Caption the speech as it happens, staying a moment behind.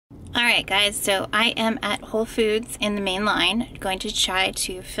Alright guys, so I am at Whole Foods in the main line, going to try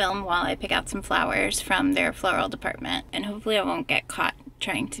to film while I pick out some flowers from their floral department, and hopefully I won't get caught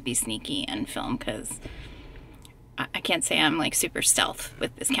trying to be sneaky and film, because I can't say I'm like super stealth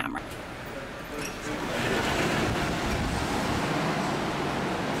with this camera.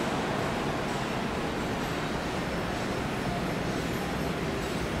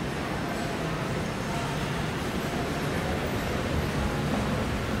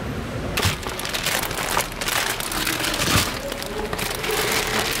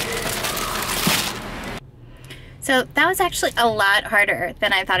 So that was actually a lot harder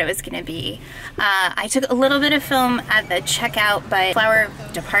than I thought it was going to be. I took a little bit of film at the checkout, but flower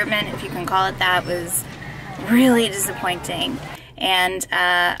department, if you can call it that, was really disappointing. And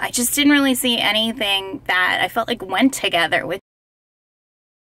I just didn't really see anything that I felt like went together with.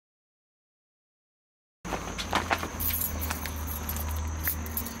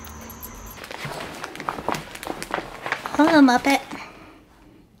 Hello, Muppet.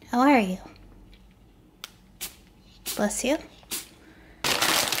 How are you? Bless you.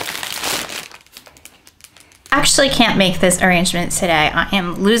 Actually can't make this arrangement today. I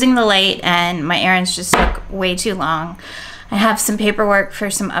am losing the light and my errands just took way too long. I have some paperwork for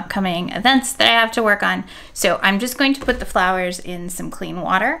some upcoming events that I have to work on. So I'm just going to put the flowers in some clean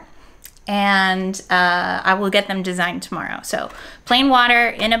water and I will get them designed tomorrow. So plain water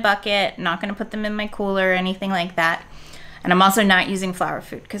in a bucket, not going to put them in my cooler or anything like that. And I'm also not using flower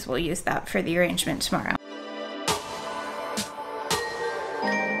food because we'll use that for the arrangement tomorrow.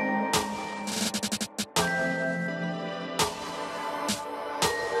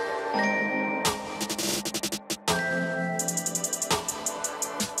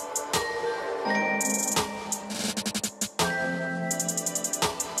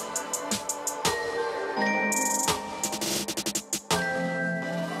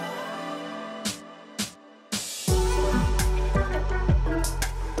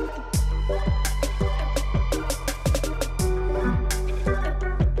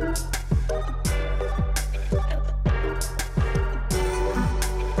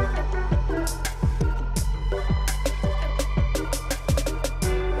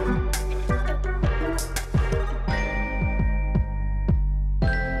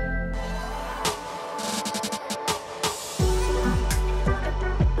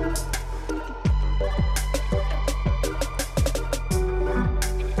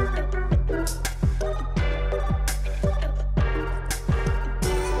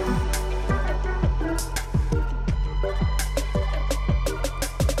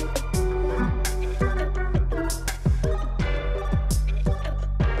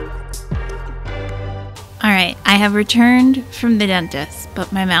 Alright, I have returned from the dentist,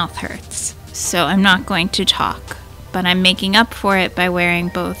 but my mouth hurts, so I'm not going to talk, but I'm making up for it by wearing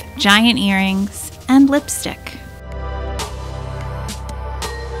both giant earrings and lipstick.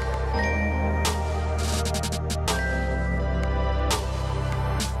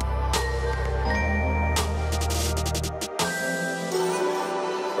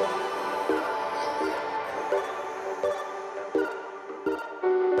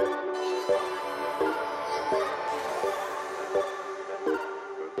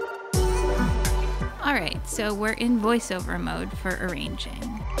 Alright, so we're in voiceover mode for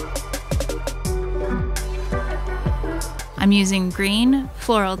arranging. I'm using green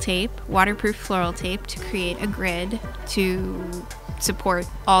floral tape, waterproof floral tape, to create a grid to support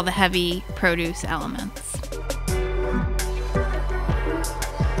all the heavy produce elements.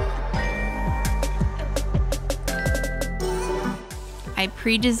 I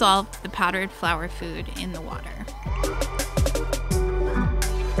pre-dissolved the powdered flower food in the water.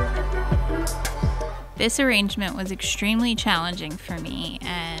 This arrangement was extremely challenging for me,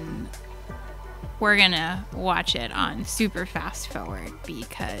 and we're gonna watch it on super fast forward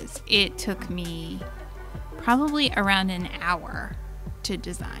because it took me probably around an hour to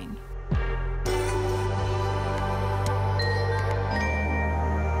design.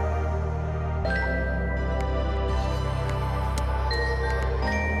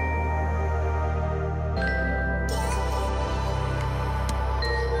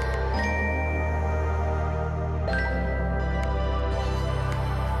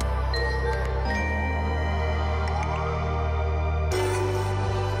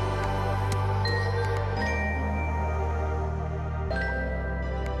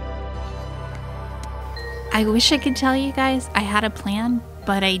 I wish I could tell you guys I had a plan,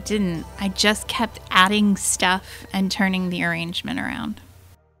 but I didn't. I just kept adding stuff and turning the arrangement around.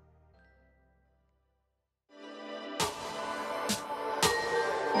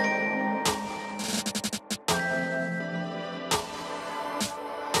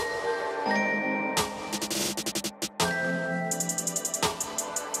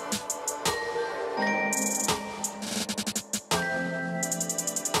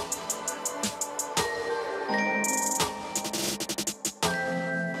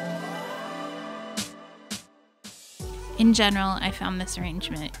 In general, I found this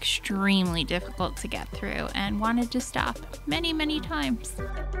arrangement extremely difficult to get through and wanted to stop many, many times.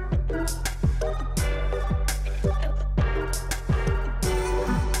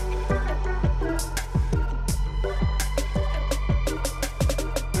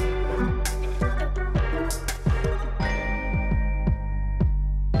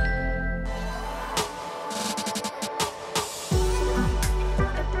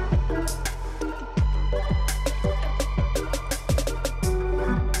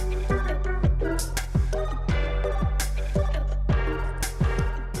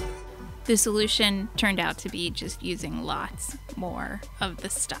 The solution turned out to be just using lots more of the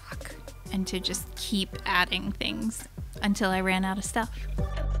stock and to just keep adding things until I ran out of stuff.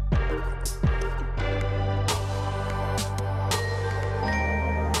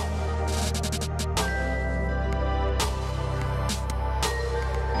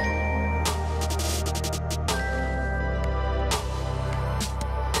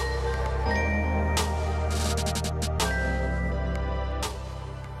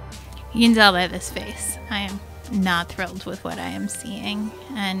 You can tell by this face, I am not thrilled with what I am seeing,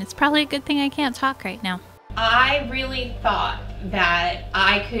 and it's probably a good thing I can't talk right now. I really thought that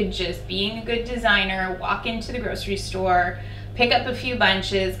I could just, being a good designer, walk into the grocery store, pick up a few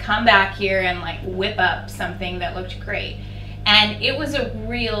bunches, come back here and like whip up something that looked great. And it was a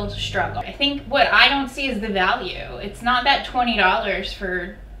real struggle. I think what I don't see is the value. It's not that $20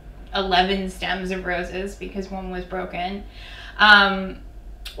 for 11 stems of roses because one was broken.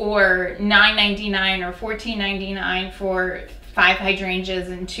 Or $9.99 or $14.99 for 5 hydrangeas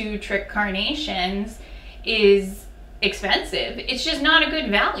and 2 trick carnations is expensive. It's just not a good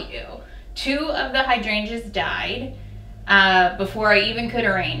value. 2 of the hydrangeas died before I even could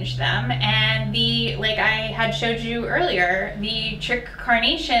arrange them, and like I had showed you earlier, the trick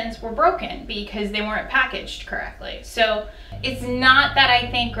carnations were broken because they weren't packaged correctly. So it's not that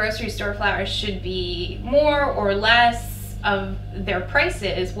I think grocery store flowers should be more or less of their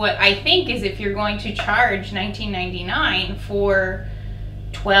prices. What I think is if you're going to charge $19.99 for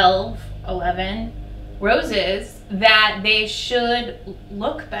 11 roses, that they should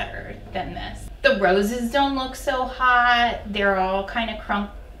look better than this. The roses don't look so hot. They're all kind of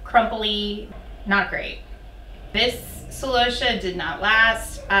crumply. Not great. This celosia did not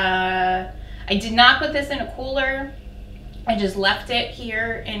last. I did not put this in a cooler. I just left it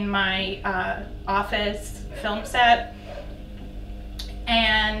here in my office film set.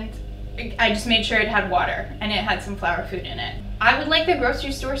 And I just made sure it had water and it had some flower food in it. I would like the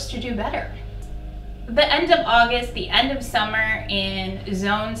grocery stores to do better. The end of August, the end of summer in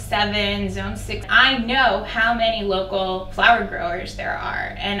zone 7, zone 6, I know how many local flower growers there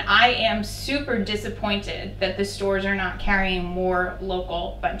are, and I am super disappointed that the stores are not carrying more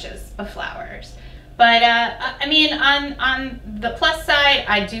local bunches of flowers. But I mean, on the plus side,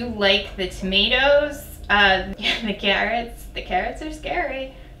 I do like the tomatoes. The carrots are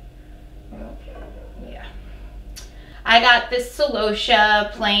scary. Yeah. I got this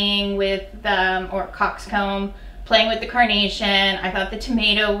celosia playing with or coxcomb playing with the carnation. I thought the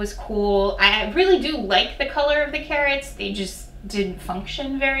tomato was cool. I really do like the color of the carrots. They just didn't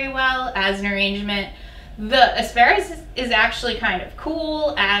function very well as an arrangement. The asparagus is actually kind of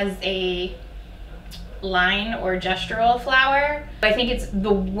cool as a line or gestural flower. I think it's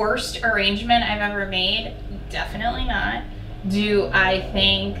the worst arrangement I've ever made. Definitely not. Do I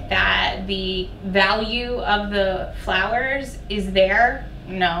think that the value of the flowers is there?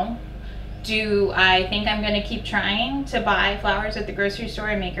 No. Do I think I'm going to keep trying to buy flowers at the grocery store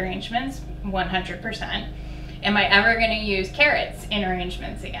and make arrangements? 100%. Am I ever going to use carrots in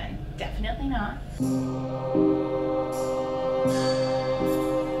arrangements again? Definitely not.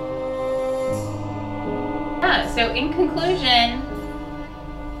 So in conclusion,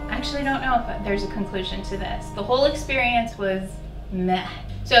 I actually don't know if there's a conclusion to this. The whole experience was meh.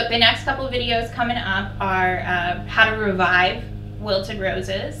 So the next couple of videos coming up are how to revive wilted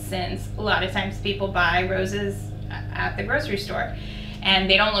roses, since a lot of times people buy roses at the grocery store and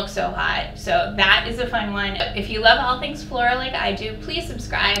they don't look so hot. So that is a fun one. If you love all things floral like I do, please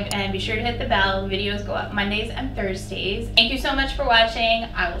subscribe and be sure to hit the bell. Videos go up Mondays and Thursdays. Thank you so much for watching.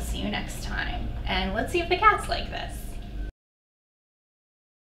 I will see you next time. And let's see if the cats like this.